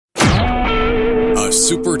a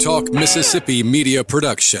Super Talk Mississippi media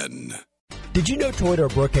production. Did you know Toyota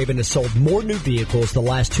of Brookhaven has sold more new vehicles the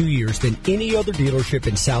last 2 years than any other dealership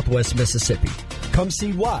in Southwest Mississippi? Come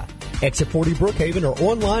see why. Exit 40 Brookhaven or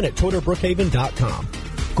online at ToyotaBrookhaven.com.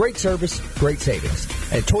 Great service, great savings.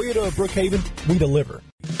 At Toyota of Brookhaven, we deliver.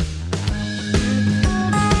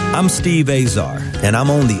 I'm Steve Azar, and I'm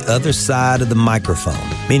on the other side of the microphone,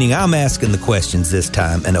 meaning I'm asking the questions this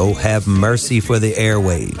time, and oh, have mercy for the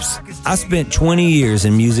airwaves. I spent 20 years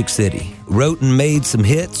in Music City, wrote and made some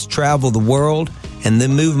hits, traveled the world, and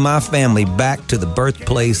then moved my family back to the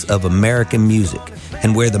birthplace of American music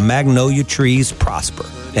and where the magnolia trees prosper.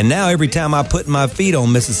 And now every time I put my feet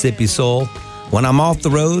on Mississippi soil, when I'm off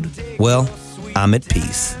the road, well, I'm at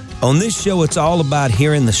peace. On this show, it's all about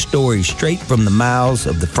hearing the stories straight from the mouths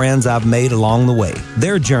of the friends I've made along the way,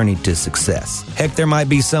 their journey to success. Heck, there might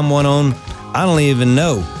be someone on, I don't even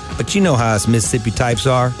know, but you know how us Mississippi types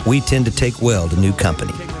are. We tend to take well to new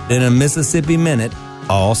company. In a Mississippi Minute,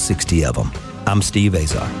 all 60 of them. I'm Steve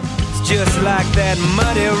Azar. It's just like that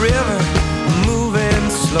muddy river, moving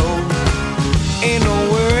slow. Ain't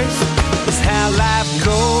no worries, it's how life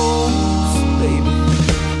goes, baby.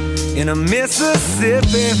 In a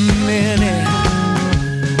Mississippi Minute.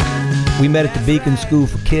 We met at the Beacon School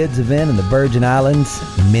for Kids event in the Virgin Islands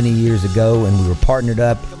many years ago, and we were partnered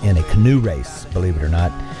up in a canoe race, believe it or not,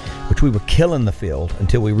 which we were killing the field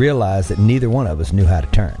until we realized that neither one of us knew how to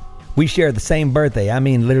turn. We shared the same birthday, I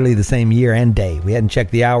mean literally the same year and day. We hadn't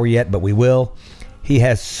checked the hour yet, but we will. He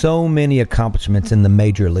has so many accomplishments in the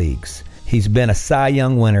major leagues. He's been a Cy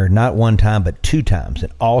Young winner not one time, but 2 times,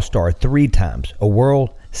 an All-Star 3 times, a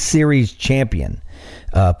World Series champion,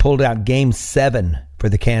 pulled out Game 7 for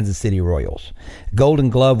the Kansas City Royals, Golden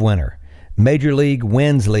Glove winner, Major League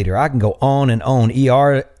wins leader. I can go on and on.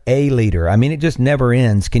 ERA leader. I mean, it just never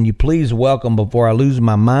ends. Can you please welcome, before I lose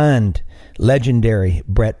my mind, legendary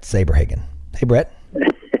Bret Saberhagen. Hey, Bret.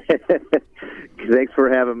 Thanks for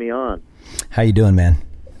having me on. How you doing, man?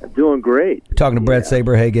 I'm doing great. We're talking to Bret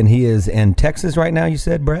Saberhagen. He is in Texas right now, you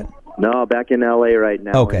said, Bret? No, back in L.A. right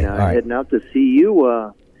now. Okay, all right. Heading out to see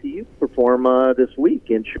you perform this week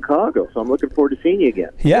in Chicago. So I'm looking forward to seeing you again.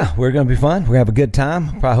 Yeah, we're going to be fun. We're going to have a good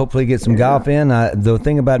time. Probably hopefully get some golf in. The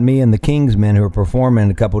thing about me and the Kingsmen who are performing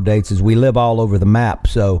a couple of dates is we live all over the map.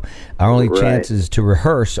 So our only chances to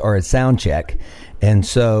rehearse are at sound check. And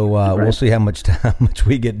so we'll see how much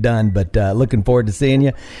we get done, but looking forward to seeing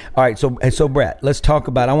you. All right, so Bret, let's talk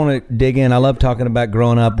about, I want to dig in. I love talking about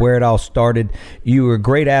growing up, where it all started. You were a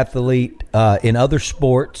great athlete in other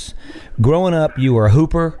sports. Growing up, you were a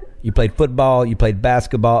hooper. You played football. You played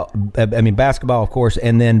basketball. Basketball, of course,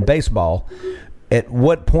 and then baseball. At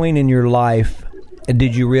what point in your life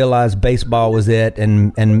did you realize baseball was it,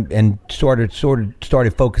 and started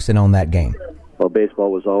focusing on that game? Well,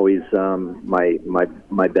 baseball was always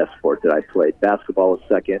my best sport that I played. Basketball was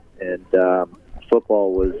second, and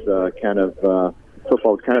football was kind of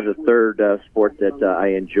the third sport that I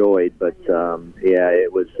enjoyed. But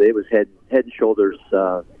it was head and shoulders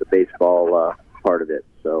the baseball part of it.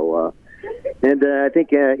 So, I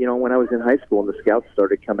think when I was in high school and the scouts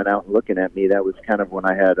started coming out and looking at me, that was kind of when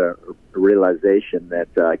I had a realization that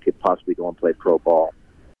I could possibly go and play pro ball.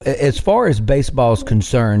 As far as baseball is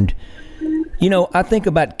concerned, I think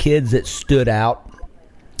about kids that stood out.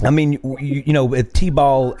 I mean, with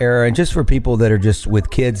T-ball era, and just for people that are just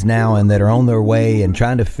with kids now and that are on their way and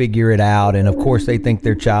trying to figure it out, and of course they think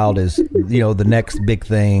their child is, the next big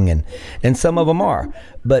thing, and some of them are.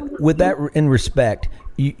 But with that in respect,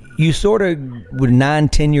 you sort of, with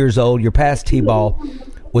 9-10 years old, you're past T-ball.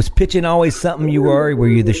 Was pitching always something you were? Were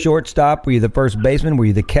you the shortstop? Were you the first baseman? Were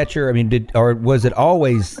you the catcher? I mean, or was it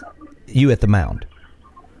always you at the mound?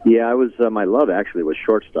 Yeah, I was. My love actually was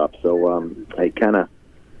shortstop, so I kind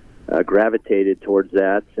of gravitated towards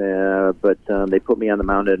that. But they put me on the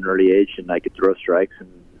mound at an early age, and I could throw strikes and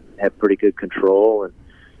had pretty good control,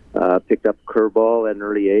 and picked up a curveball at an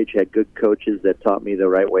early age. Had good coaches that taught me the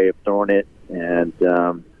right way of throwing it, and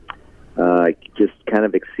I just kind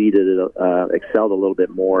of excelled a little bit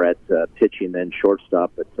more at pitching than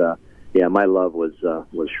shortstop. But my love was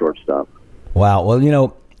shortstop. Wow.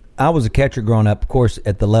 Well, I was a catcher growing up, of course,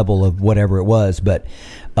 at the level of whatever it was, but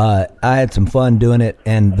I had some fun doing it.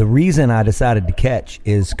 And the reason I decided to catch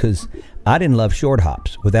is because I didn't love short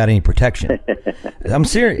hops without any protection. I'm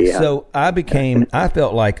serious. Yeah. So I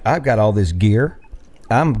felt like I've got all this gear.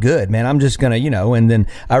 I'm good, man. I'm just going to, and then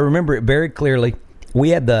I remember it very clearly.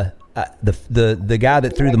 We had the guy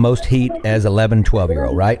that threw the most heat as 11,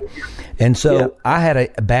 12-year-old, right? And so I had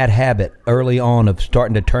a bad habit early on of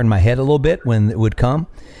starting to turn my head a little bit when it would come.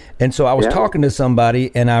 And so I was talking to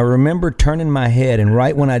somebody, and I remember turning my head, and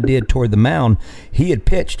right when I did toward the mound, he had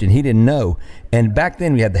pitched, and he didn't know. And back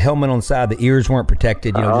then, we had the helmet on the side, the ears weren't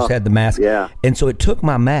protected, just had the mask. Yeah. And so it took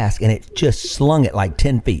my mask, and it just slung it like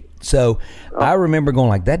 10 feet. So I remember going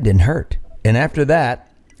like, that didn't hurt. And after that,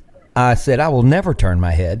 I said, I will never turn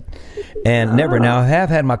my head. And never. Now, I have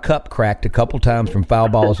had my cup cracked a couple times from foul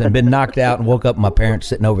balls and been knocked out and woke up my parents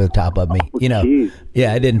sitting over the top of me. Geez.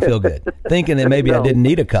 Yeah, it didn't feel good. Thinking that maybe I didn't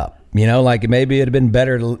need a cup. Like maybe it'd have been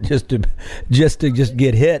better to just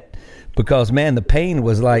get hit, because man, the pain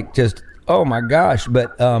was like just, oh my gosh.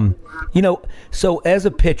 But so as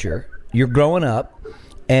a pitcher, you're growing up,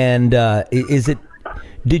 and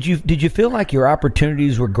Did you feel like your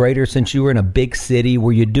opportunities were greater since you were in a big city?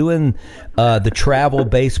 Were you doing the travel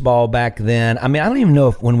baseball back then? I mean, I don't even know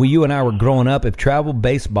if when you and I were growing up, if travel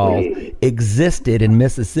baseball existed in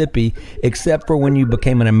Mississippi, except for when you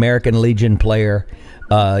became an American Legion player.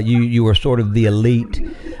 You were sort of the elite.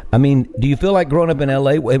 I mean, do you feel like growing up in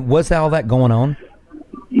L.A., was all that going on?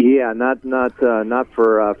 Yeah, not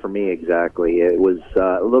for me exactly. It was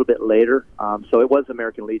a little bit later. So it was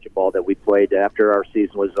American Legion ball that we played after our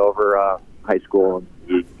season was over. High school, and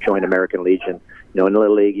you joined American Legion. In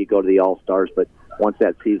Little League, you go to the All-Stars, but once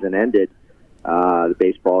that season ended, the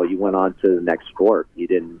baseball, you went on to the next sport. You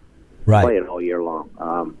didn't play it all year long.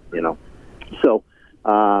 So,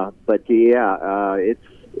 but yeah,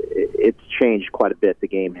 it's changed quite a bit. The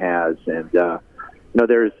game has, and.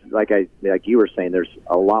 There's like you were saying, there's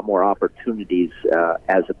a lot more opportunities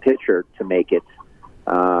as a pitcher to make it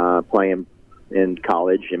playing in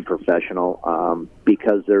college and professional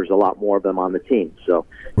because there's a lot more of them on the team. So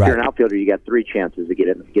if you're an outfielder, you got 3 chances to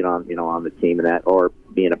get on on the team and that, or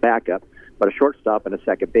being a backup. But a shortstop and a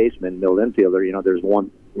second baseman, middle infielder, there's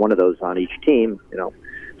one of those on each team.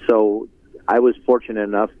 So I was fortunate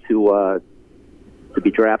enough to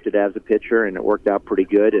be drafted as a pitcher, and it worked out pretty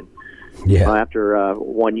good. And after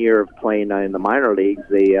 1 year of playing in the minor leagues,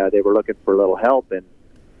 they were looking for a little help, and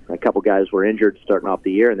a couple guys were injured starting off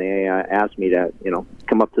the year, and they asked me to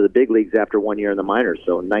come up to the big leagues after 1 year in the minors.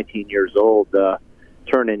 So 19 years old,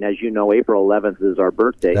 turning, as you know, April 11th is our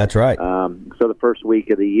birthday. That's right. So the first week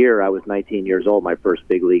of the year, I was 19 years old, my first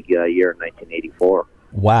big league year in 1984.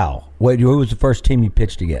 Wow. Who was the first team you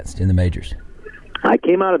pitched against in the majors? I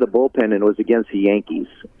came out of the bullpen, and it was against the Yankees.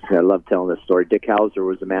 I love telling this story. Dick Hauser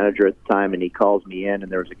was the manager at the time, and he calls me in,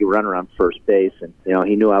 and there was a runner on first base, and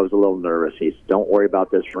he knew I was a little nervous. He said, "Don't worry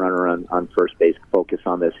about this runner on first base. Focus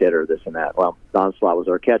on this hitter, this and that." Well, Don Slott was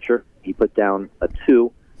our catcher. He put down a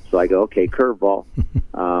 2, so I go, okay, curveball.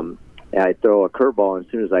 I throw a curveball, and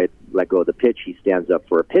as soon as I let go of the pitch, he stands up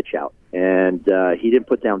for a pitch out. And he didn't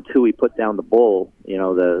put down 2. He put down the bull,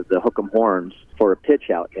 the hook 'em horns for a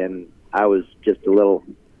pitch out, and I was just a little,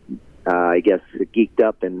 I guess, geeked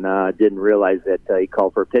up and didn't realize that he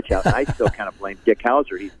called for a pitch out. And I still kind of blame Dick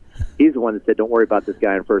Hauser. He's the one that said, "Don't worry about this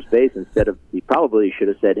guy on first base." Instead of, he probably should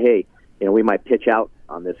have said, "Hey, we might pitch out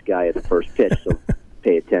on this guy at the first pitch, so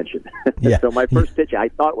pay attention." So my first pitch, I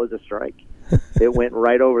thought was a strike. It went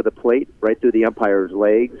right over the plate, right through the umpire's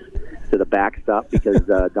legs to the backstop because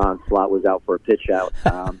Don Slott was out for a pitch out.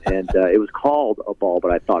 And it was called a ball,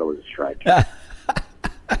 but I thought it was a strike.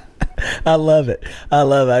 I love it.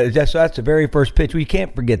 That's the very first pitch. We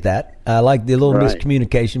can't forget that. I like the little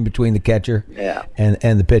miscommunication between the catcher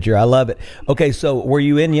and the pitcher. I love it. Okay, so were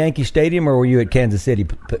you in Yankee Stadium or were you at Kansas City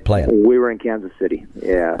playing? We were in Kansas City,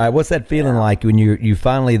 yeah. All right, what's that feeling like when you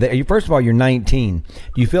finally there? First of all, you're 19.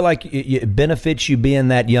 Do you feel like it benefits you being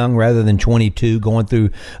that young rather than 22, going through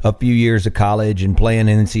a few years of college and playing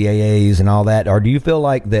NCAAs and all that? Or do you feel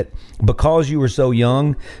like that because you were so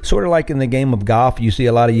young, sort of like in the game of golf, you see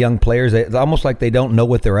a lot of young players, it's almost like they don't know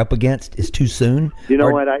what they're up against? It's too soon? You know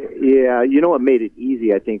what? What made it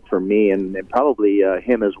easy, I think, for me, and probably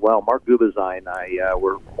him as well. Mark Gubicza and I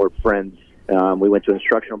were friends. We went to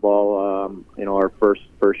instructional ball, our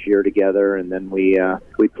first year together, and then we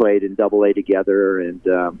played in Double-A together, and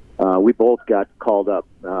we both got called up.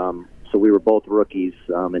 So we were both rookies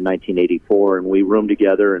in 1984, and we roomed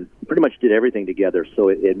together and pretty much did everything together. So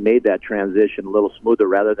it made that transition a little smoother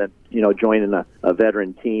rather than, joining a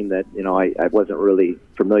veteran team that, I wasn't really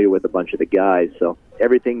familiar with a bunch of the guys. So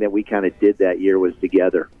everything that we kind of did that year was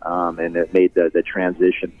together, and it made the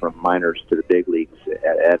transition from minors to the big leagues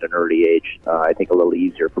at an early age, I think, a little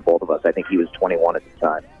easier for both of us. I think he was 21 at the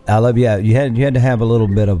time. I love you. You had to have a little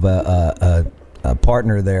bit of a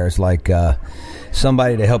partner there. It's like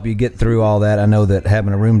somebody to help you get through all that. I know that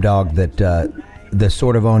having a room dog that's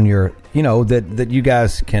sort of on your, that you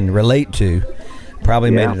guys can relate to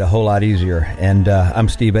probably made it a whole lot easier. And I'm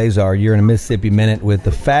Steve Azar. You're in a Mississippi Minute with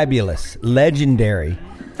the fabulous, legendary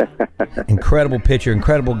Incredible pitcher,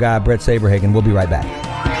 incredible guy, Bret Saberhagen. We'll be right back.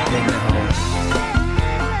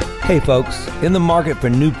 Hey, folks, in the market for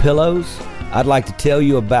new pillows, I'd like to tell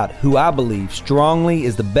you about who I believe strongly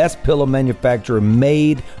is the best pillow manufacturer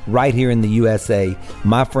made right here in the USA,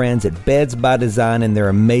 my friends at Beds by Design and their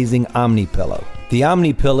amazing Omni Pillow. The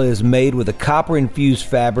Omni Pillow is made with a copper-infused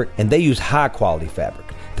fabric, and they use high-quality fabric.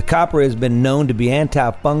 The copper has been known to be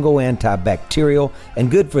antifungal, antibacterial,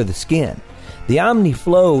 and good for the skin. The Omni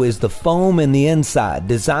Flow is the foam in the inside.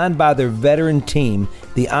 Designed by their veteran team,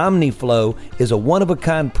 the Omni Flow is a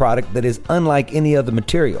one-of-a-kind product that is unlike any other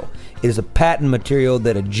material. It is a patent material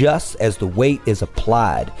that adjusts as the weight is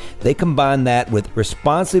applied. They combine that with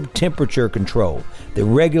responsive temperature control that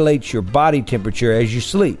regulates your body temperature as you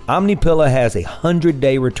sleep. OmniPillow has a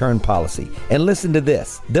 100-day return policy. And listen to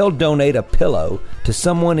this. They'll donate a pillow to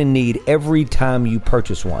someone in need every time you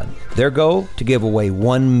purchase one. Their goal? To give away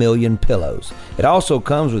 1 million pillows. It also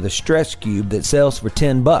comes with a stress cube that sells for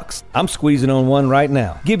 $10. I'm squeezing on one right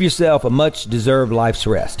now. Give yourself a much-deserved life's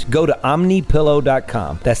rest. Go to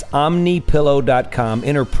OmniPillow.com. That's OmniPillow.com.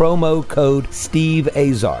 Enter promo code Steve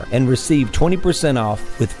Azar and receive 20%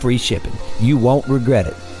 off with free shipping. You won't regret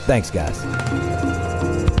it. Thanks, guys.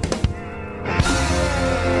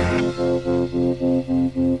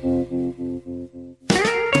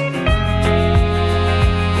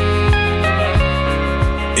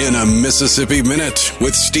 In a Mississippi Minute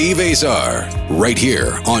with Steve Azar, right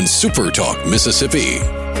here on Super Talk Mississippi.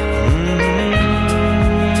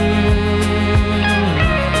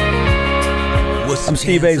 I'm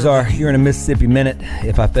Steve Azar. You're in a Mississippi Minute.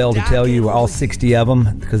 If I fail to tell you, all 60 of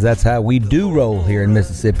them, because that's how we do roll here in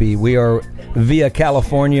Mississippi. We are via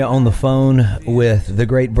California on the phone with the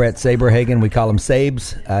great Bret Saberhagen. We call him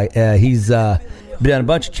Sabes. He's done a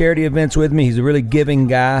bunch of charity events with me. He's a really giving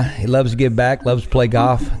guy. He loves to give back, loves to play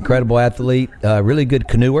golf, incredible athlete, really good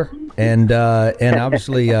canoer, and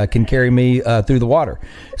obviously can carry me through the water.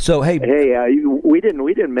 So hey, we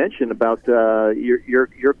didn't mention about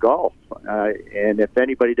your golf, and if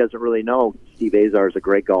anybody doesn't really know, Steve Azar is a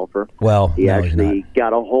great golfer. Well, he actually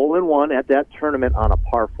got a hole-in-one at that tournament on a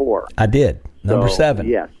par 4. I did. Number 7.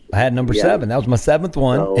 Yes. I had number 7. That was my 7th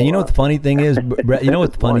one. So, and you know what the funny thing is, Brett? You know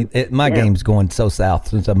what's funny? My game's going so south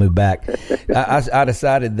since I moved back. I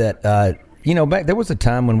decided that, back there was a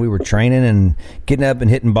time when we were training and getting up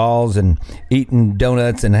and hitting balls and eating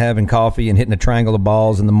donuts and having coffee and hitting a triangle of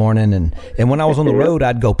balls in the morning. And when I was on the road,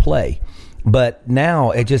 I'd go play. But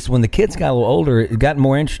now, when the kids got a little older, it got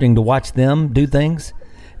more interesting to watch them do things.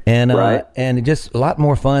 And and it just a lot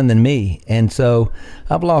more fun than me. And so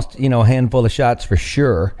I've lost, a handful of shots for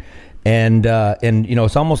sure. And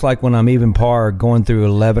it's almost like when I'm even par going through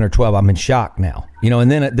 11 or 12, I'm in shock now.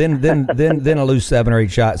 And then I lose 7 or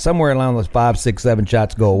 8 shots. Somewhere along those 5, 6, 7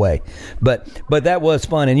 shots go away. But that was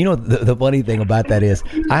fun. And the funny thing about that is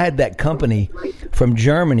I had that company from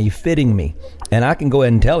Germany fitting me. And I can go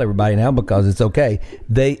ahead and tell everybody now because it's okay.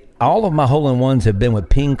 All of my hole-in-ones have been with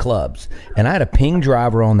Ping clubs. And I had a Ping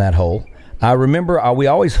driver on that hole. I remember we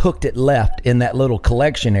always hooked it left in that little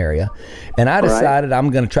collection area. And I decided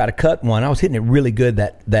I'm going to try to cut one. I was hitting it really good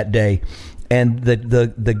that day. And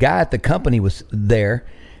the guy at the company was there.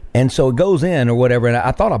 And so it goes in or whatever. And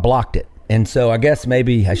I thought I blocked it. And so I guess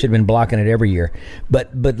maybe I should have been blocking it every year.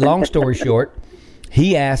 But long story short,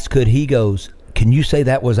 he asked, can you say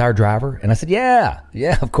that was our driver? And I said, yeah,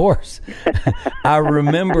 of course. I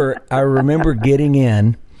remember getting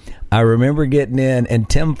in. And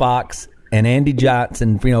Tim Fox and Andy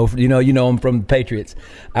Johnson, you know him from the Patriots.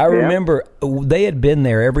 I remember they had been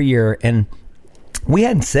there every year, and we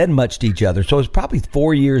hadn't said much to each other. So it was probably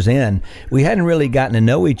 4 years in. We hadn't really gotten to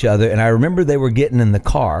know each other. And I remember they were getting in the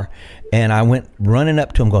car, and I went running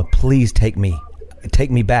up to him going, please take me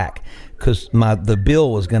back. Because the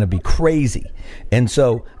bill was going to be crazy. And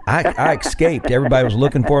so I escaped. Everybody was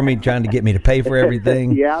looking for me, trying to get me to pay for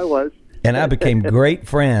everything. Yeah, I was. And I became great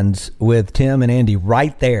friends with Tim and Andy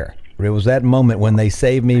right there. It was that moment when they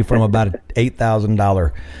saved me from about an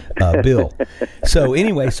 $8,000 bill. So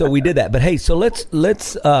anyway, we did that. But hey, so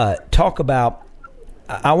let's talk about.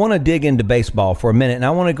 I want to dig into baseball for a minute, and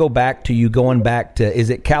I want to go back to you going back to,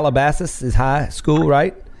 is it Calabasas is high school,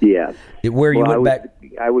 right? Yes. Where you went back.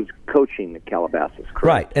 I was coaching at Calabasas. Correct.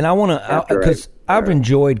 Right, and I want to, because I've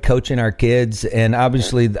enjoyed coaching our kids, and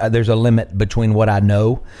obviously there's a limit between what I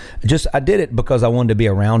know. I did it because I wanted to be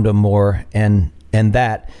around them more, and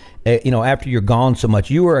that, after you're gone so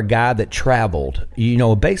much, you were a guy that traveled.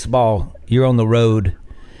 Baseball, you're on the road,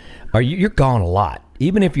 or you're gone a lot.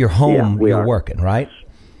 Even if you're home, you're working, right?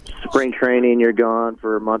 Spring training, you're gone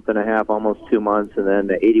for a month and a half, almost 2 months, and then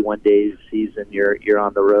the 81 days season, you're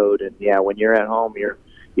on the road. And when you're at home,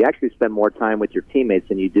 you actually spend more time with your teammates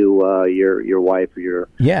than you do your wife or your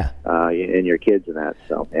and your kids and that.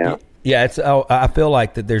 So yeah. It's I feel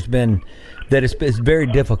like that it's very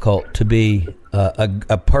difficult to be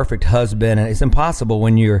a perfect husband, and it's impossible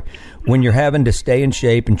when you're having to stay in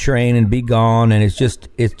shape and train and be gone, and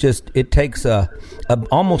it takes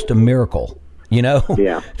almost a miracle,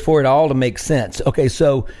 for it all to make sense. Okay,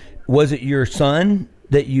 so was it your son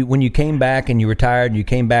that when you came back and you retired, you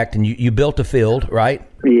came back and you built a field, right?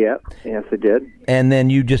 Yeah, yes, I did. And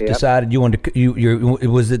then you just decided you wanted to.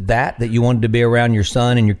 Was it that you wanted to be around your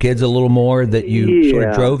son and your kids a little more that sort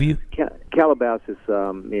of drove you? Calabasas,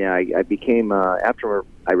 I became, after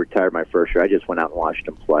I retired my first year, I just went out and watched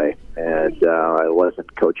him play. And I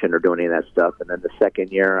wasn't coaching or doing any of that stuff. And then the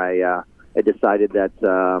second year, I decided that,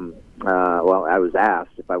 I was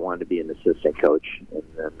asked if I wanted to be an assistant coach. And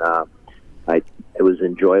then it was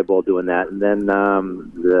enjoyable doing that. And then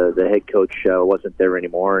the head coach wasn't there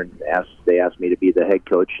anymore, and they asked me to be the head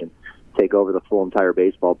coach and take over the full entire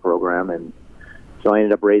baseball program. And so I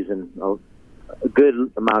ended up raising a good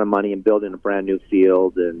amount of money and building a brand new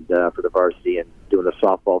field and for the varsity, and doing the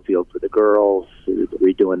softball field for the girls,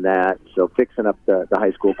 redoing that. So fixing up the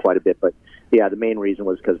high school quite a bit. But yeah, the main reason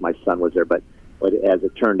was because my son was there. But as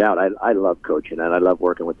it turned out, I love coaching and I love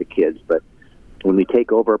working with the kids. But when we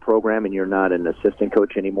take over a program and you're not an assistant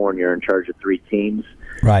coach anymore and you're in charge of 3 teams,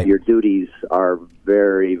 right, your duties are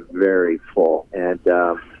very, very full. And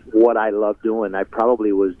what I love doing, I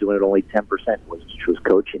probably was doing it only 10%, was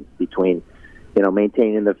coaching, between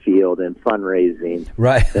maintaining the field and fundraising,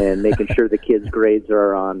 right, and making sure the kids' grades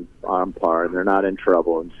are on par and they're not in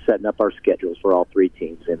trouble, and setting up our schedules for all 3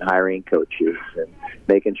 teams, and hiring coaches, and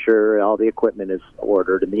making sure all the equipment is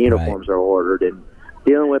ordered and the uniforms are ordered, and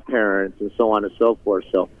dealing with parents and so on and so forth.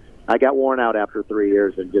 So I got worn out after 3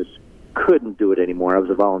 years and just couldn't do it anymore. I was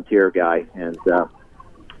a volunteer guy, and it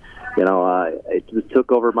just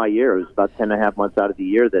took over my year. It was about 10.5 months out of the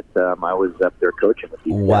year that I was up there coaching with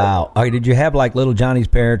these guys. All right, did you have like little Johnny's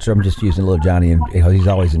parents, or I'm just using little Johnny, and he's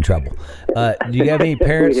always in trouble. Do you have any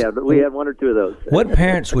parents? we had 1 or 2 of those. What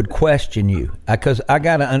parents would question you? Because I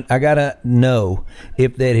gotta know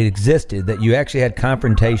if that it existed, that you actually had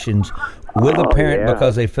confrontations with a parent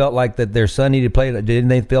because they felt like that their son needed to play. Didn't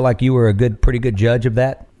they feel like you were a pretty good judge of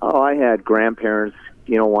that? Oh, I had grandparents,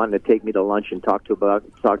 wanting to take me to lunch and talk to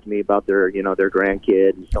me about their, their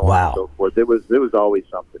grandkid and so on and so forth. It was always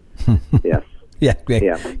something. Yes. Yeah.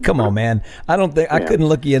 Come on, man. I don't think I couldn't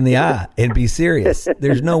look you in the eye and be serious.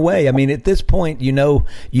 There's no way. I mean, at this point, you know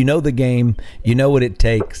the game, you know what it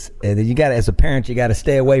takes, and you got, as a parent, you got to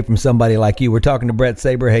stay away from somebody like you. We're talking to Brett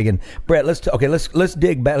Saberhagen. Brett, let's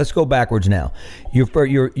dig back. Let's go backwards now.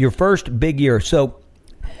 Your first big year. So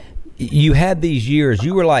you had these years.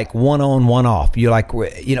 You were like one on, one off. You're like,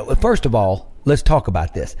 first of all, let's talk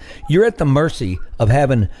about this. You're at the mercy of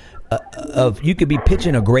having. You could be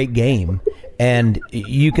pitching a great game and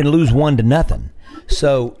you can lose 1-0.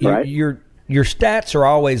 So right. your stats are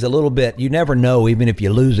always a little bit, you never know, even if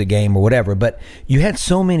you lose a game or whatever, but you had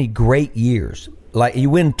so many great years. Like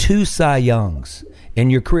you win 2 Cy Youngs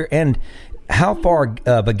in your career. And how far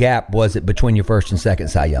of a gap was it between your first and second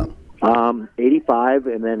Cy Young? 85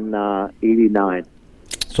 and then 89.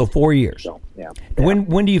 So 4 years. So, yeah.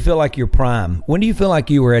 When do you feel like your prime? When do you feel like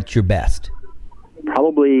you were at your best?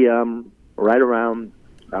 Probably right around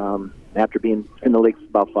after being in the league for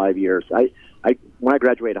about 5 years. When I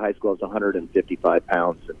graduated high school, I was 155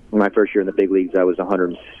 pounds. In my first year in the big leagues, I was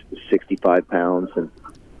 165 pounds, and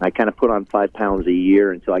I kind of put on 5 pounds a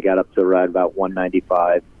year until I got up to right about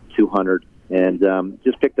 195, 200, and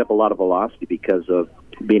just picked up a lot of velocity because of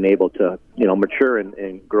being able to, mature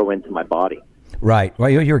and grow into my body. Right. Well,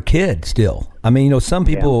 you're a kid still. I mean, some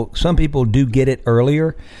people do get it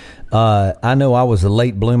earlier. I know I was a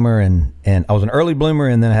late bloomer and I was an early bloomer,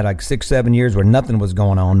 and then I had like 6-7 years where nothing was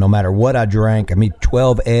going on, no matter what I drank. I mean,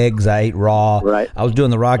 12 eggs I ate raw. Right. I was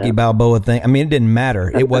doing the Rocky Balboa thing. I mean, it didn't matter.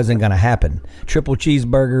 It wasn't going to happen. Triple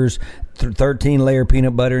cheeseburgers, 13-layer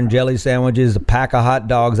peanut butter and jelly sandwiches, a pack of hot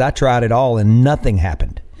dogs. I tried it all and nothing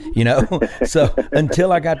happened. So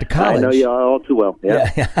until I got to college. I know you all too well.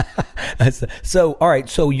 Yeah. So, all right.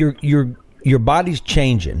 So your body's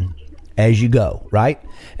changing as you go, right?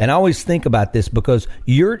 And I always think about this because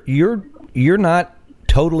you're not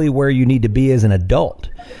totally where you need to be as an adult.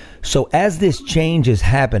 So as this change is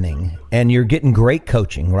happening and you're getting great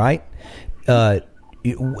coaching, right? Was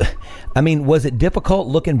it difficult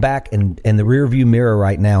looking back in the rearview mirror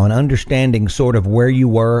right now and understanding sort of where you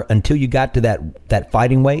were until you got to that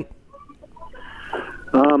fighting weight?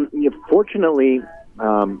 Fortunately,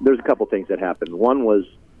 there's a couple things that happened. One was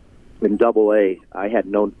in Double-A, I had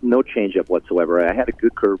no changeup whatsoever. I had a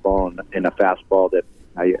good curveball and a fastball that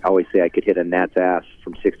I always say I could hit a gnat's ass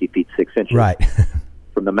from 60 feet 6 inches right.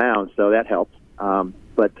 from the mound, so that helped. One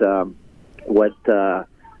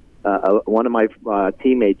of my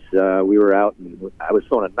teammates, we were out, and I was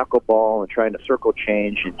throwing a knuckleball and trying to circle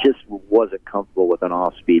change, and just wasn't comfortable with an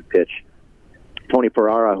off-speed pitch. Tony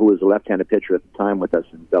Ferrara, who was a left-handed pitcher at the time with us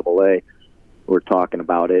in Double-A, we were talking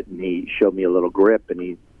about it, and he showed me a little grip, and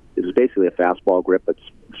it was basically a fastball grip, but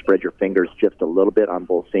spread your fingers just a little bit on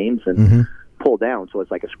both seams and pull down, so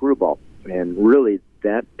it's like a screwball. And really,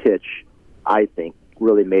 that pitch, I think,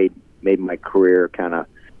 really made my career kind of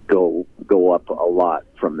go up a lot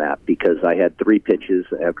from that, because I had 3 pitches,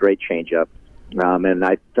 a great changeup, and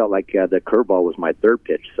I felt like the curveball was my third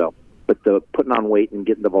pitch. So, but the putting on weight and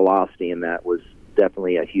getting the velocity in that was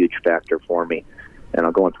definitely a huge factor for me. And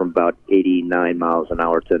I'm going from about 89 miles an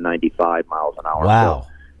hour to 95 miles an hour. Wow.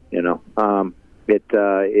 So,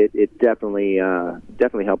 it definitely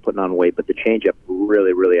helped putting on weight, but the changeup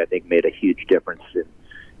really I think made a huge difference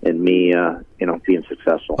in me being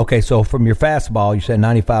successful. Okay, so from your fastball, you said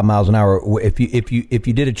 95 miles an hour. If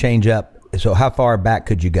you did a changeup, so how far back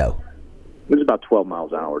could you go? It was about 12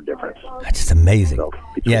 miles an hour difference. That's just amazing. So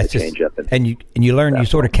between the changeup and you learn, you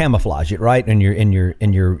sort of camouflage it, right? And you're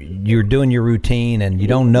doing your routine, and you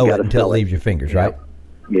don't know it until it leaves your fingers, right?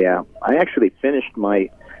 Yeah, I actually finished my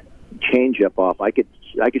changeup off. I could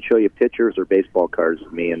show you pictures or baseball cards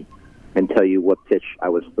of me and tell you what pitch I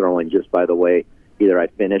was throwing just by the way either I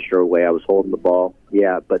finished or the way I was holding the ball.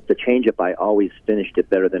 Yeah, but the changeup, I always finished it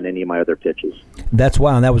better than any of my other pitches. That's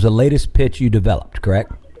wow, and that was the latest pitch you developed,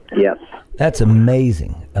 correct? Yes. That's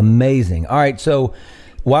amazing. All right, so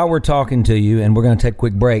while we're talking to you, and we're going to take a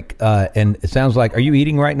quick break, and it sounds like, are you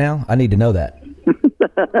eating right now? I need to know that.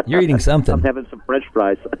 You're eating something. I'm having some French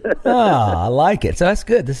fries. I like it. So that's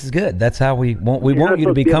good. This is good. That's how we want you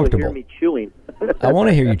to be comfortable. Hear me chewing. I want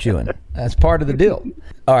to hear you chewing. That's part of the deal.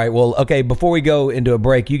 All right, well, okay, before we go into a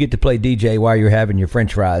break, you get to play DJ while you're having your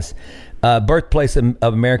French fries. Birthplace of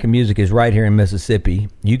American music is right here in Mississippi.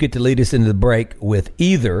 You get to lead us into the break with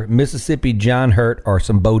either Mississippi John Hurt or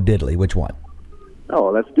some Bo Diddley. Which one? Oh,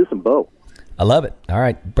 let's do some Bo. I love it. All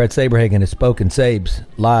right, Brett Saberhagen has spoken Sabes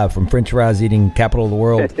live from French fries eating capital of the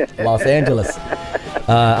world, Los Angeles.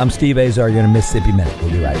 I'm Steve Azar. You're in a Mississippi Minute.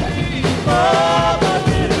 We'll be right back.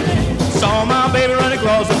 Saw my baby run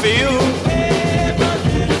across the field,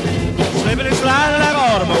 slipping and sliding like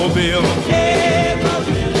an automobile.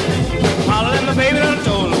 Hollering at my baby done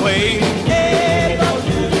told away,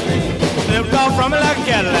 slipped off from me like a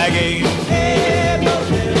Cadillac game.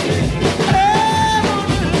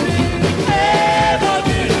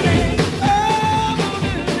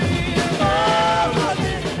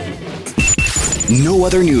 No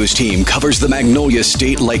other news team covers the Magnolia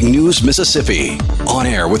State like News Mississippi. On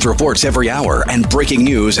air with reports every hour and breaking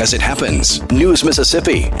news as it happens. News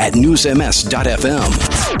Mississippi at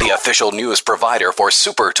newsms.fm, the official news provider for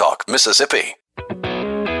Super Talk Mississippi.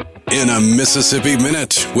 In a Mississippi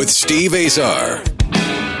Minute with Steve Azar.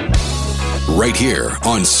 Right here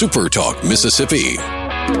on Super Talk Mississippi.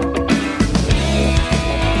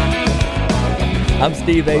 I'm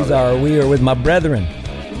Steve Azar. We are with my brethren.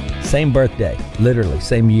 Same birthday, literally,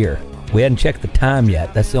 same year. We hadn't checked the time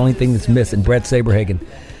yet. That's the only thing that's missing. Brett Saberhagen.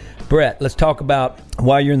 Brett, let's talk about,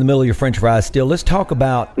 while you're in the middle of your French fries still, let's talk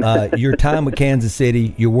about your time with Kansas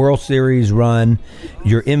City, your World Series run,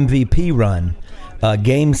 your MVP run,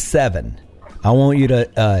 Game 7. I want you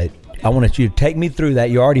to take me through that.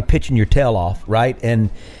 You're already pitching your tail off, right? And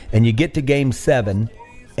you get to Game 7,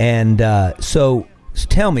 and so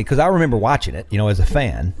tell me, because I remember watching it, as a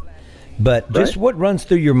fan. But just what runs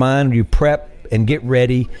through your mind when you prep and get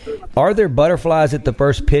ready? Are there butterflies at the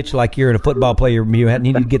first pitch like you're a football player? You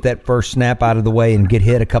need to get that first snap out of the way and get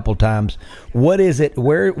hit a couple times. What is it?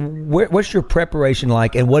 What's your preparation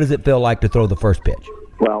like, and what does it feel like to throw the first pitch?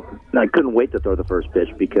 Well, I couldn't wait to throw the first pitch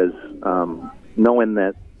because knowing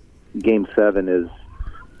that Game 7 is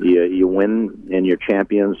you win and you're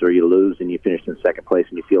champions, or you lose and you finish in second place,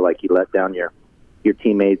 and you feel like you let down your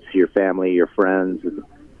teammates, your family, your friends,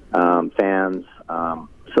 fans.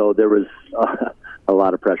 So there was a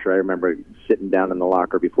lot of pressure. I remember sitting down in the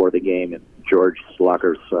locker before the game, and George's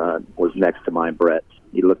locker was next to mine, Brett.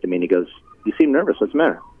 He looked at me and he goes, "You seem nervous. What's the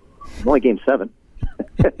matter?" "It's only Game 7.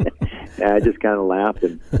 And I just kind of laughed.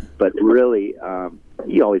 But really,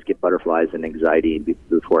 you always get butterflies and anxiety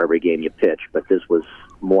before every game you pitch. But this was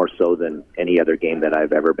more so than any other game that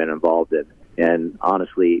I've ever been involved in. And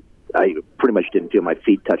honestly, I pretty much didn't feel my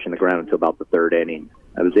feet touching the ground until about the third inning.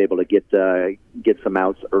 I was able to get some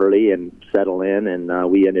outs early and settle in,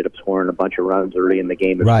 and we ended up scoring a bunch of runs early in the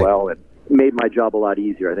game as well, and it made my job a lot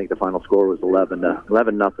easier. I think the final score was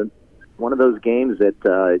 11-0. One of those games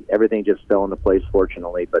that everything just fell into place,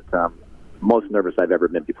 fortunately, but most nervous I've ever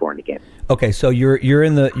been before in the game. Okay, so you're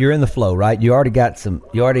in the flow, right? You got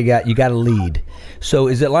a lead. So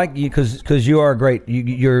is it like you, because you're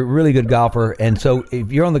a really good golfer, and so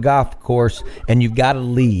if you're on the golf course and you've got a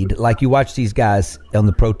lead, like you watch these guys on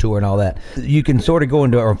the Pro Tour and all that, you can sort of go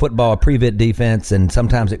into a prevent defense, and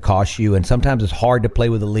sometimes it costs you, and sometimes it's hard to play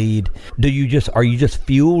with a lead. Are you just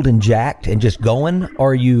fueled and jacked and just going,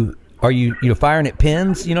 or are you firing at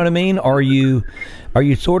pins? You know what I mean? Or are you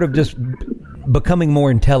sort of just becoming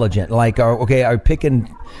more intelligent? Like, are you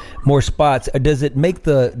picking more spots? Does it make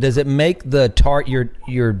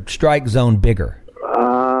your strike zone bigger?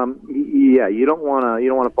 Yeah, you don't want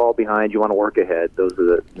to fall behind. You want to work ahead. Those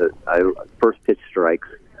are the first pitch strikes.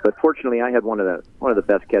 But fortunately, I had one of the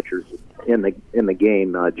best catchers in the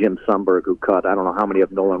game, Jim Sundberg, who caught I don't know how many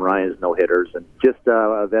of Nolan Ryan's no hitters, and just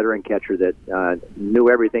a veteran catcher that knew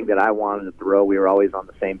everything that I wanted to throw. We were always on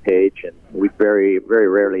the same page, and we very very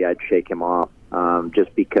rarely I'd shake him off,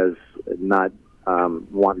 just because not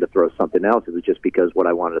wanting to throw something else. It was just because what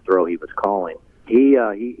I wanted to throw he was calling. He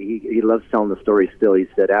loves telling the story still. He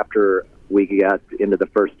said after we got into the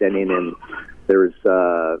first inning and there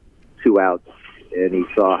was 2 outs, and he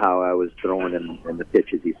saw how I was throwing and the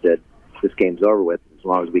pitches, he said, this game's over with as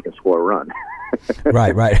long as we can score a run.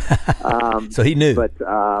 Right. So he knew. But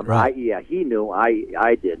right. He knew.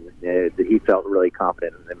 I didn't. He felt really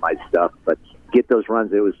confident in my stuff. But get those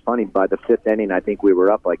runs, it was funny. By the 5th inning, I think we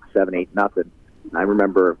were up like 7-8-0. I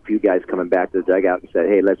remember a few guys coming back to the dugout and said,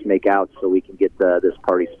 hey, let's make outs so we can get this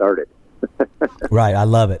party started. Right, I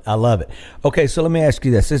love it. Okay, so let me ask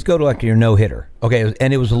you this. Let's go to like your no-hitter. Okay,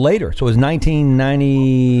 and it was later. So it was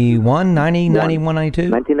 1991, 90, 91,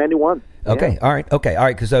 92? 1991. Okay, yeah. all right.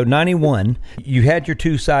 Because so 91, you had your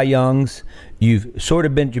 2 Cy Youngs. You've sort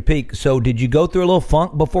of been at your peak. So did you go through a little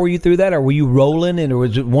funk before you threw that, or were you rolling, or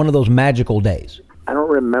was it one of those magical days? I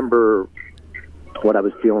don't remember what I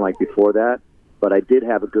was feeling like before that, but I did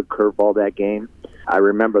have a good curveball that game. I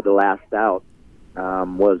remember the last out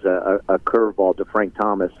was a curveball to Frank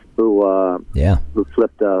Thomas, who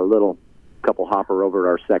flipped a little couple hopper over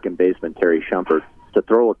our second baseman, Terry Shumpert. To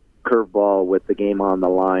throw a curveball with the game on the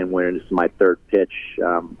line when it's my 3rd pitch,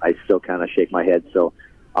 I still kind of shake my head. So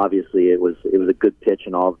obviously it was a good pitch,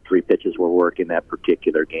 and all 3 pitches were working that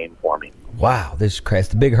particular game for me. Wow, this is crazy.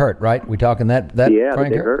 The big hurt, right? We talking that yeah, Frank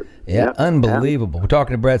the big hurt. Yeah, unbelievable. Yeah. We're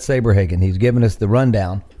talking to Bret Saberhagen. He's giving us the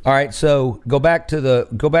rundown. All right, so go back to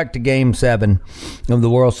Game 7 of the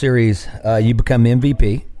World Series. You become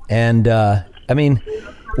MVP, and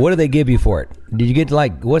what do they give you for it? Did you get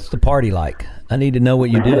what's the party like? I need to know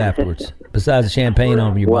what you do afterwards, besides the champagne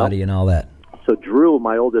on your body and all that. So Drew,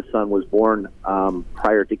 my oldest son, was born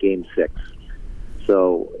prior to Game 6,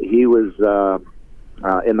 so he was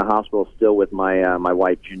in the hospital still with my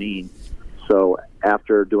wife Janine. So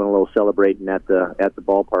after doing a little celebrating at the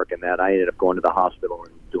ballpark and that, I ended up going to the hospital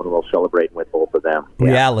and doing a little celebrating with both of them.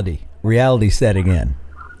 Yeah. Reality setting in.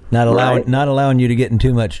 Not allowing you to get in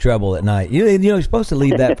too much trouble at night. You're supposed to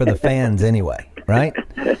leave that for the fans anyway, right?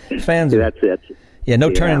 Fans. That's it. Yeah,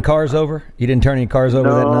 turning cars over. You didn't turn any cars over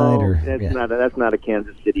that night, or that's not a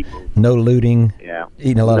Kansas City move. No looting. Yeah,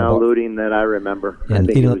 eating a lot of looting that I remember. And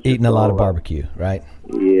eating a lot of barbecue, right?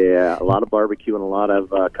 Yeah, a lot of barbecue and a lot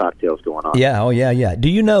of cocktails going on. Yeah, yeah. Do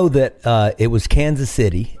you know that it was Kansas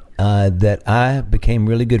City that I became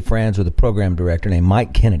really good friends with a program director named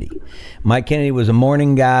Mike Kennedy. Mike Kennedy was a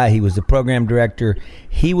morning guy. He was the program director.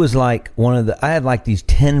 He was like I had like these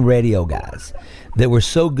 10 radio guys that were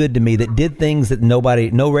so good to me, that did things that no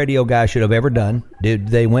radio guy should have ever done.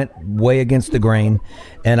 They went way against the grain,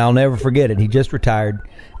 and I'll never forget it. He just retired.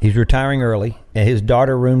 He's retiring early, and his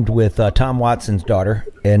daughter roomed with Tom Watson's daughter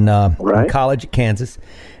in college at Kansas.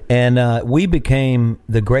 And we became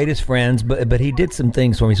the greatest friends, but he did some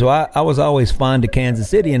things for me. So I was always fond of Kansas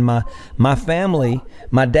City, and my family,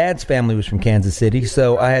 my dad's family was from Kansas City.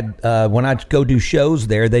 So I had when I'd go do shows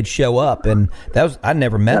there, they'd show up, and I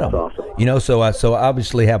never met them. Awesome. So I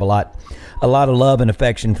obviously have a lot of love and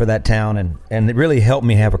affection for that town, and it really helped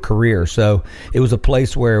me have a career. So it was a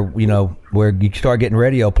place where where you start getting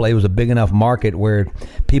radio play. It was a big enough market where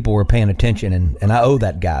people were paying attention, and I owe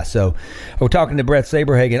that guy. So we're talking to Bret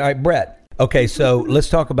Saberhagen. All right, Bret. Okay, so let's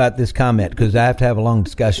talk about this comment, because I have to have a long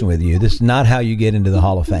discussion with you. This is not how you get into the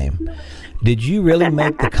Hall of Fame. Did you really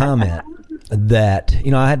make the comment that,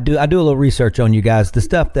 I do a little research on you guys, the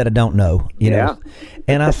stuff that I don't know, know,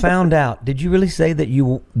 and I found out, did you really say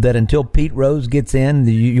that until Pete Rose gets in,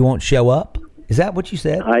 you won't show up? Is that what you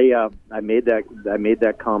said? I made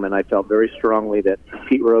that comment. I felt very strongly that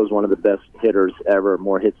Pete Rose, one of the best hitters ever,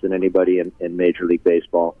 more hits than anybody in Major League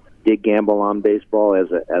Baseball, did gamble on baseball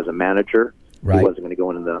as a manager. Right. He wasn't going to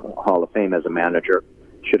go into the Hall of Fame as a manager.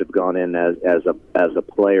 Should have gone in as a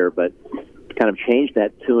player, but kind of changed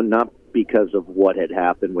that tune, not because of what had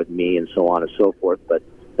happened with me and so on and so forth, but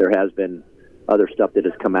there has been other stuff that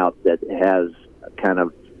has come out that has kind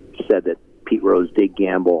of said that Pete Rose did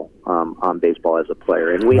gamble on baseball as a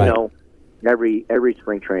player. And we know every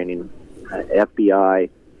spring training, FBI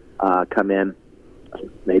come in,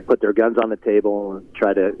 they put their guns on the table and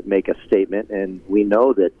try to make a statement, and we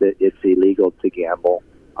know that it's illegal to gamble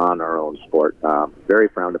on our own sport. Very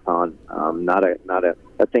frowned upon. Not a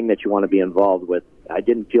thing that you want to be involved with. I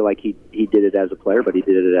didn't feel like he did it as a player, but he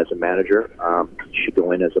did it as a manager. He should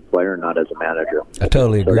go in as a player, not as a manager. I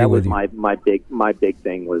totally agree with you. My big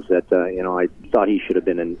thing was that I thought he should have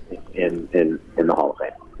been in the Hall of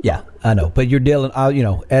Fame. Yeah, I know, but you're dealing,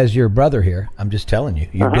 as your brother here, I'm just telling you,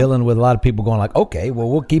 you're dealing with a lot of people going like, okay, well,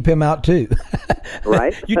 we'll keep him out too.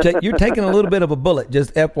 Right. You're taking a little bit of a bullet,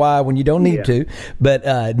 just FYI, when you don't need to. But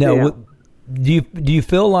do you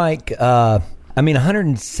feel like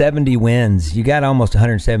 170 wins? You got almost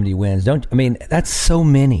 170 wins, don't you? I mean, that's so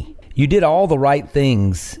many. You did all the right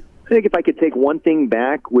things. I think if I could take one thing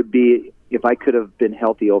back would be if I could have been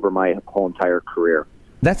healthy over my whole entire career.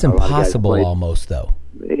 That's impossible almost, though.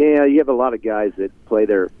 Yeah, you have a lot of guys that play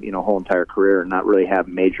their whole entire career and not really have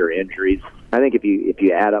major injuries. I think if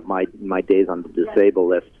you add up my days on the disabled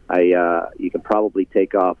list, you can probably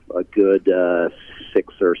take off a good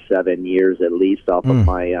 6 or 7 years at least off of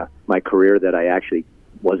my career that I actually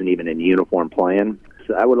wasn't even in uniform playing.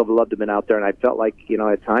 So I would have loved to have been out there, and I felt like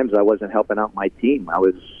at times I wasn't helping out my team. I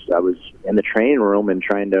was in the training room and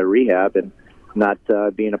trying to rehab and not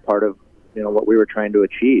being a part of what we were trying to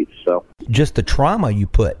achieve. So just the trauma you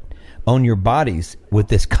put on your bodies with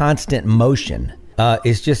this constant motion,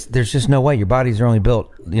 there's just no way. Your bodies are only built,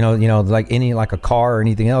 like a car or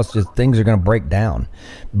anything else, just things are going to break down.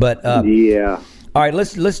 But all right,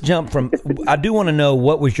 let's jump from. I do want to know,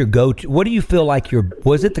 what was your go-to? What do you feel like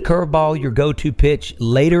was it the curveball your go-to pitch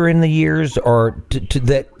later in the years, or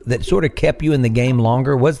that sort of kept you in the game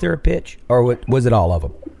longer? Was there a pitch, or was it all of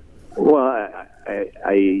them? Well,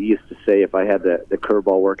 I used to say if I had the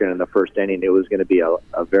curveball working in the first inning, it was going to be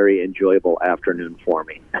a very enjoyable afternoon for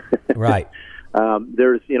me. Right.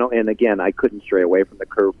 There's, and again, I couldn't stray away from the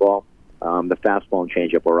curveball. The fastball and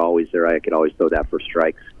changeup were always there. I could always throw that for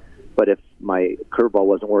strikes. But if my curveball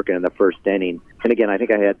wasn't working in the first inning, and again, I think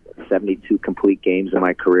I had 72 complete games in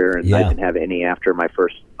my career, and I didn't have any after my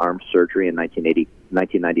first arm surgery in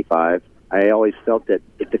 1995. I always felt that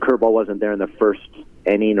if the curveball wasn't there in the first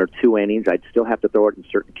inning or 2 innings, I'd still have to throw it in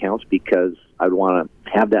certain counts because I'd want to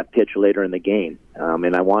have that pitch later in the game.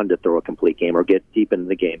 And I wanted to throw a complete game or get deep into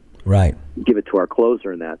the game. Right. Give it to our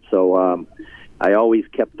closer in that. So I always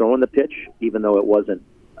kept throwing the pitch, even though it wasn't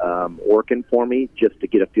working for me, just to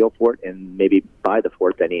get a feel for it. And maybe by the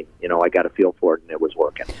 4th inning, I got a feel for it and it was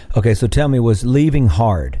working. Okay, so tell me, was leaving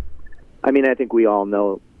hard? I mean, I think we all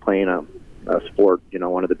know playing a sport,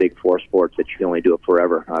 one of the big 4 sports that you can only do it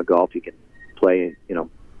forever. Golf, you can play,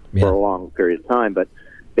 for a long period of time, but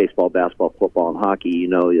baseball, basketball, football, and hockey,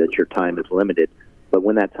 that your time is limited. But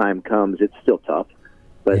when that time comes, it's still tough.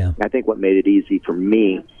 But I think what made it easy for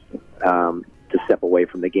me to step away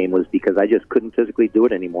from the game was because I just couldn't physically do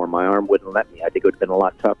it anymore. My arm wouldn't let me. I think it would have been a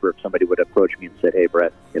lot tougher if somebody would approach me and said, "Hey,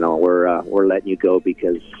 Brett, we're letting you go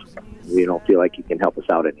because we don't feel like you can help us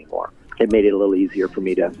out anymore." It made it a little easier for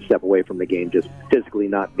me to step away from the game, just physically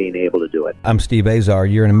not being able to do it. I'm Steve Azar.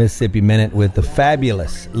 You're in a Mississippi Minute with the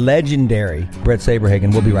fabulous, legendary Brett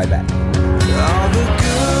Saberhagen. We'll be right back.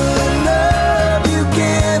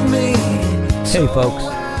 Hey, folks.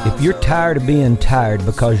 If you're tired of being tired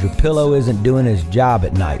because your pillow isn't doing its job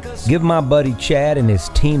at night, give my buddy Chad and his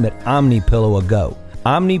team at OmniPillow a go.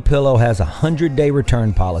 OmniPillow has a 100-day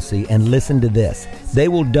return policy, and listen to this. They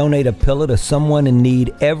will donate a pillow to someone in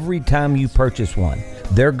need every time you purchase one.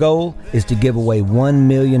 Their goal is to give away 1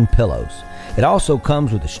 million pillows. It also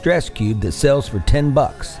comes with a stress cube that sells for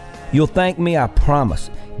 $10. You'll thank me, I promise.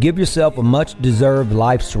 Give yourself a much-deserved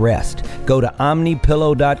life's rest. Go to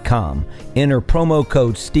OmniPillow.com. Enter promo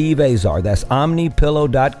code Steve Azar. That's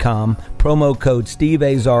OmniPillow.com. Promo code Steve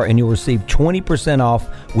Azar, and you'll receive 20% off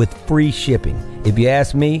with free shipping. If you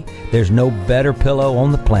ask me, there's no better pillow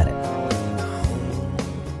on the planet.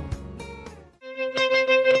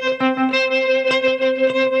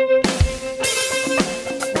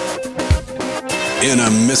 in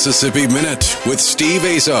a Mississippi Minute with Steve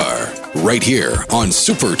Azar, right here on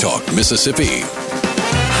Super Talk Mississippi.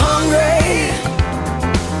 Hungry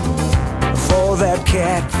for that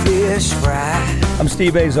catfish fry. I'm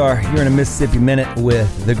Steve Azar. You're in a Mississippi Minute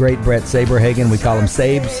with the great Bret Saberhagen. We call him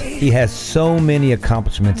Sabes. He has so many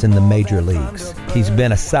accomplishments in the major leagues. He's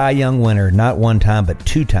been a Cy Young winner, not one time, but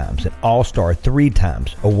 2 times, an All-Star 3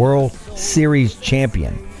 times, a World Series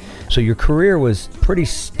champion. So your career was pretty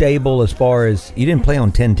stable as far as you didn't play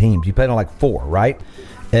on 10 teams. You played on like 4, right?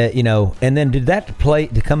 And then did that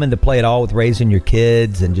come into play at all with raising your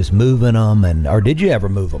kids and just moving them, or did you ever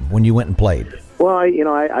move them when you went and played? Well, I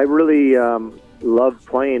really loved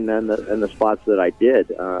playing in the spots that I did.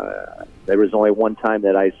 There was only one time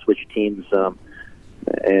that I switched teams,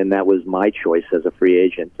 and that was my choice as a free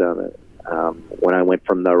agent when I went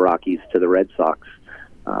from the Rockies to the Red Sox.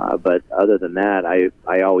 But other than that,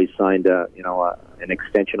 I always signed an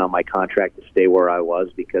extension on my contract to stay where I was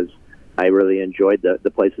because I really enjoyed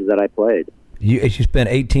the places that I played. You spent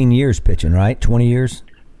 18 years pitching, right? 20 years?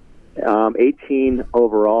 18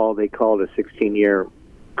 overall. They call it a 16-year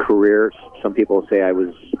career. Some people say I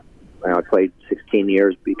played 16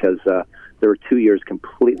 years because there were 2 years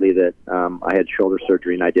completely that I had shoulder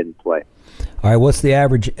surgery and I didn't play. All right, what's the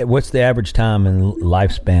average time and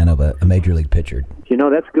lifespan of a major league pitcher?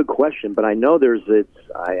 That's a good question, but I know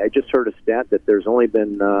I just heard a stat that there's only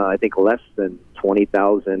been, I think, less than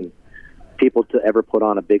 20,000 people to ever put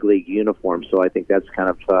on a big league uniform. So I think that's kind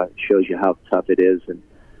of shows you how tough it is and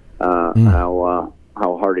how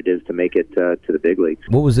hard it is to make it to the big leagues.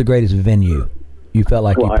 What was the greatest venue you felt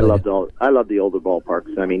like you played? I loved the older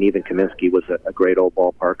ballparks. I mean, even Comiskey was a great old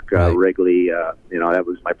ballpark. Right. Wrigley, that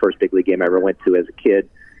was my first big league game I ever went to as a kid.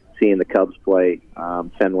 Seeing the Cubs play,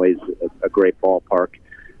 Fenway's a great ballpark.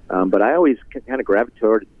 But I always kind of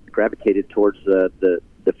gravitated towards the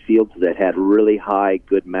fields that had really high,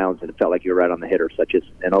 good mounds, and it felt like you were right on the hitter, such as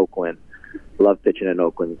in Oakland. Loved pitching in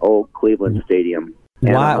Oakland. Old Cleveland Stadium.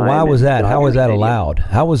 Why was that? How was that allowed?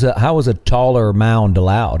 How was a taller mound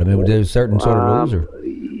allowed? I mean, was there certain sort of rules? Or?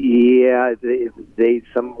 Yeah,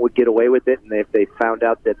 some would get away with it, and if they found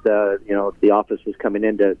out that the office was coming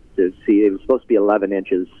in to see, it was supposed to be 11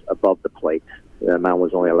 inches above the plate. The mound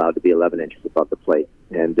was only allowed to be 11 inches above the plate,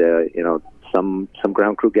 and some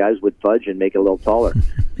ground crew guys would fudge and make it a little taller.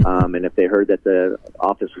 And if they heard that the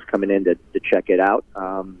office was coming in to check it out,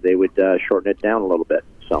 they would shorten it down a little bit.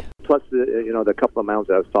 So, plus the couple of mounds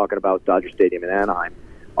that I was talking about, Dodger Stadium in Anaheim,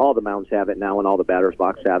 all the mounds have it now, and all the batter's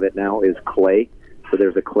box have it now, is clay. So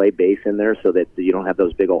there's a clay base in there so that you don't have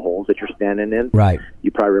those big old holes that you're standing in. Right.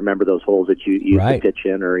 You probably remember those holes that you used to pitch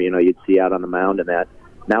in, or you'd see out on the mound and that.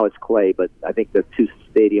 Now it's clay, but I think the 2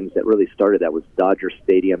 stadiums that really started that was Dodger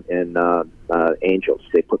Stadium and Angels.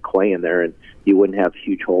 They put clay in there, and you wouldn't have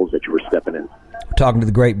huge holes that you were stepping in. Talking to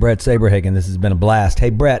the great Bret Saberhagen. This has been a blast. Hey,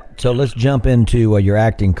 Bret, so let's jump into your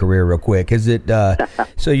acting career real quick. Is it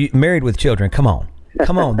so you married with children? Come on.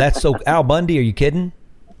 That's so Al Bundy. Are you kidding?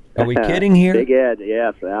 Are we kidding here? Big Ed,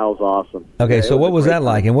 yes. Al's awesome. Okay, so what was that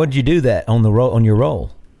like, and what did you do that on your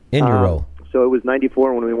role? So it was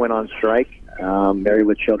 94 when we went on strike. Married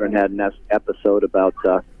with Children had an episode about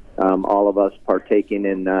all of us partaking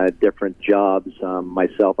in different jobs.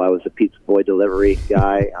 Myself, I was a pizza boy delivery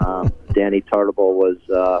guy. Danny Tartable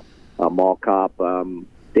was a mall cop.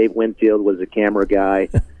 Dave Winfield was a camera guy.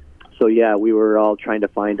 So, yeah, we were all trying to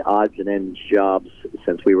find odds and ends jobs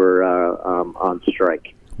since we were on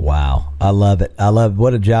strike. Wow. I love it.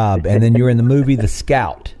 What a job. And then you're in the movie The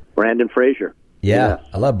Scout. Brandon Fraser. Yeah. Yes.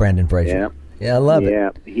 I love Brandon Fraser. Yeah, I love it.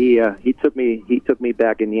 Yeah, he took me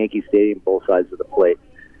back in Yankee Stadium, both sides of the plate.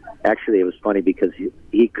 Actually, it was funny because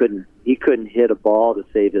he couldn't hit a ball to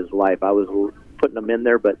save his life. I was putting him in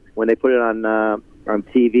there, but when they put it on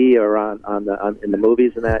TV or in the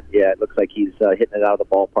movies and that, it looks like he's hitting it out of the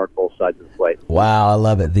ballpark both sides of the plate. Wow, I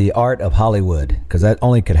love it. The art of Hollywood, because that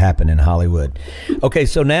only could happen in Hollywood. Okay,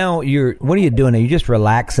 so now what are you doing? Are you just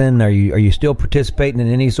relaxing? Are you still participating in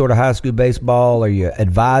any sort of high school baseball? Are you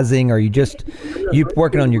advising? Are you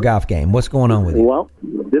working on your golf game? What's going on with you? Well,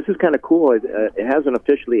 this is kind of cool. It hasn't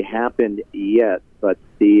officially happened yet, but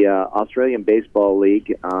the Australian Baseball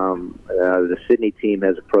League, the Sydney team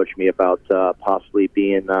has approached me about possibly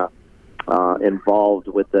being involved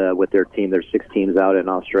with their team. There's 6 teams out in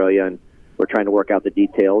Australia, and we're trying to work out the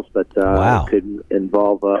details, but it could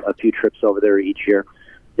involve a few trips over there each year.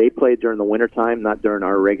 They play during the wintertime, not during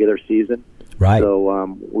our regular season. Right.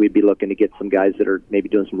 So we'd be looking to get some guys that are maybe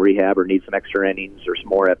doing some rehab or need some extra innings or some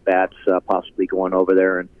more at-bats, possibly going over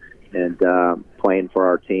there and and playing for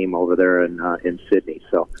our team over there in Sydney.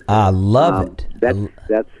 So I love it.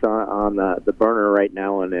 That's on the burner right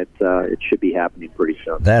now, and it should be happening pretty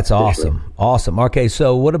soon. That's awesome. Awesome. Okay,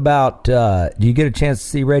 so what about? Do you get a chance to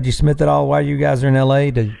see Reggie Smith at all while you guys are in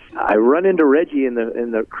L.A.? I run into Reggie in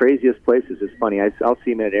the craziest places. It's funny. I'll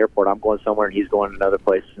see him at an airport. I'm going somewhere, and he's going another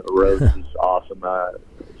place. Rose is awesome.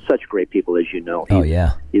 Such great people, as you know.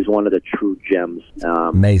 He's one of the true gems.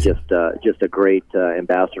 Amazing. Just a great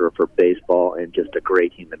ambassador for baseball, and just a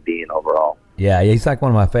great human being overall. Yeah, he's like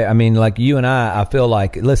one of my favorite. I mean, like you and I feel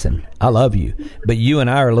like, listen, I love you, but you and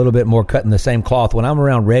I are a little bit more cut in the same cloth. When I'm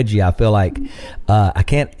around Reggie, I feel like I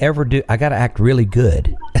can't ever I got to act really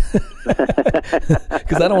good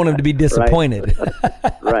because I don't want him to be disappointed.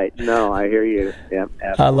 Right. No, I hear you. Yeah,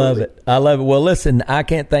 absolutely. I love it. Well, listen, I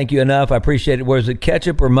can't thank you enough. I appreciate it. Was it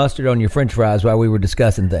ketchup or mustard on your French fries while we were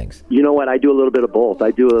discussing things? You know what? I do a little bit of both.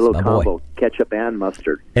 I do a little combo, ketchup and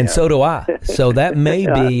mustard. And so do I. So that may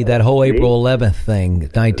be that whole April 11th thing.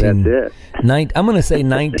 That's it. I'm going to say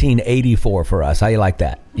 1984 for us. How you like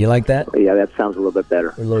that? You like that? Yeah, that sounds a little bit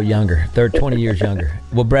better. We're a little younger. 20 years younger.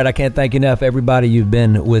 Well, Brett, I can't thank you enough. Everybody, you've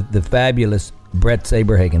been with the fabulous Brett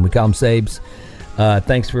Saberhagen. We call him Sabes.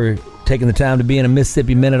 Thanks for taking the time to be in a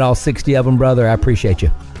Mississippi Minute, all 60 of them, brother. I appreciate you.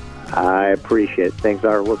 I appreciate it. Thanks,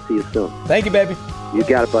 Art. We'll see you soon. Thank you, baby. You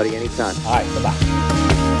got it, buddy. Anytime. All right, bye-bye.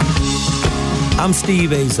 I'm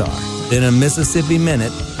Steve Azar. In a Mississippi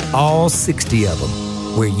Minute, all 60 of them,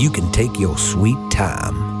 where you can take your sweet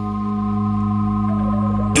time.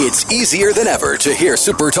 It's easier than ever to hear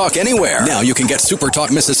Super Talk anywhere. Now you can get Super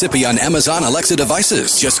Talk Mississippi on Amazon Alexa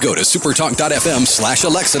devices. Just go to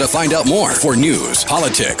supertalk.fm/Alexa to find out more. For news,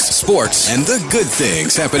 politics, sports, and the good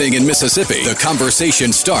things happening in Mississippi. The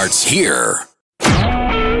conversation starts here.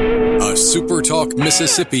 A Super Talk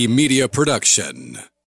Mississippi media production.